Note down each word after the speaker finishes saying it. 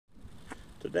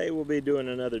Today we'll be doing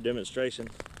another demonstration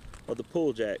of the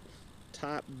PulJak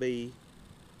Type B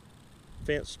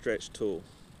fence stretch tool.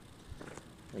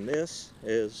 And this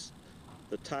is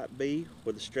the Type B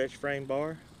with the stretch frame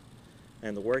bar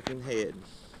and the working head.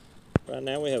 Right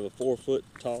now we have a 4-foot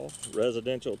tall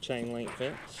residential chain link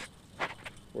fence.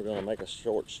 We're going to make a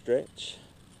short stretch.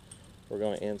 We're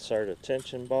going to insert a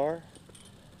tension bar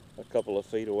a couple of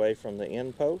feet away from the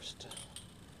end post.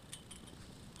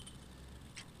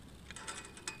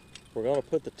 We're going to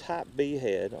put the Type B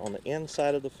head on the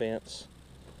inside of the fence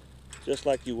just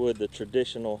like you would the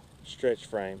traditional stretch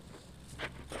frame.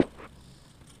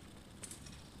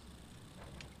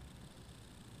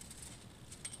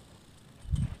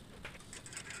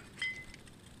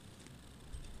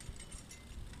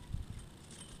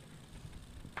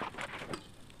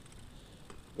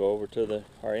 Go over to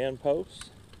our end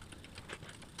post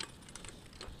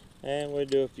and we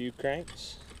do a few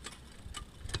cranks.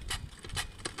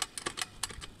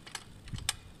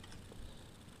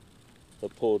 The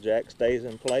PulJak stays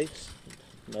in place.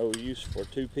 No use for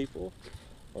 2 people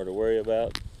or to worry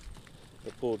about the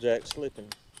PulJak slipping.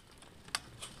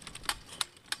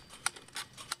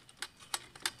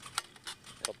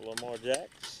 A couple of more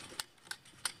jacks.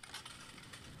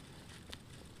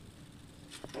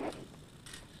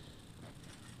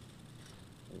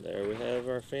 And there we have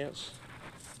our fence,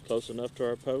 close enough to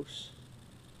our posts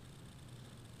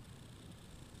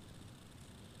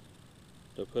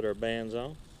to put our bands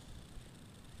on.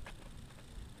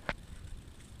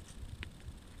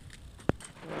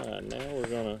 Alright, now we're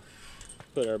going to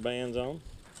put our bands on.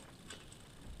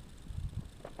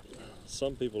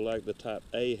 Some people like the Type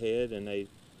A head and they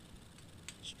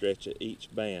stretch at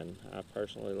each band. I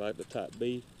personally like the Type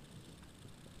B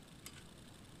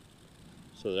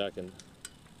so that I can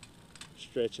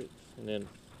stretch it and then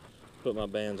put my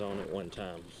bands on at one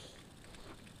time.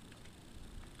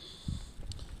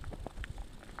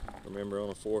 Remember, on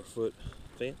a 4-foot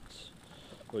fence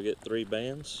we get 3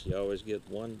 bands. You always get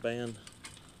 1 band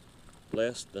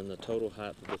less than the total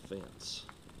height of the fence.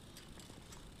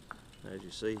 As you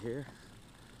see here,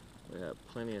 we have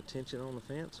plenty of tension on the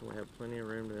fence and we have plenty of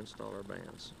room to install our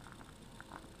bands.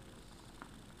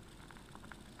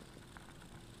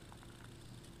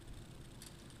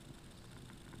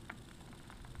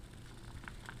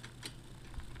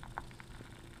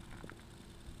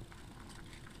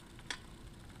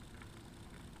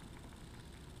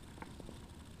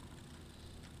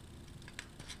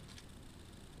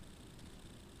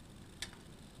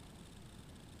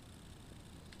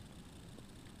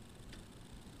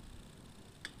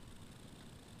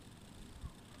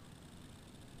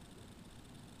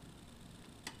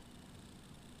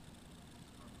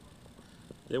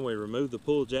 Then we remove the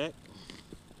PulJak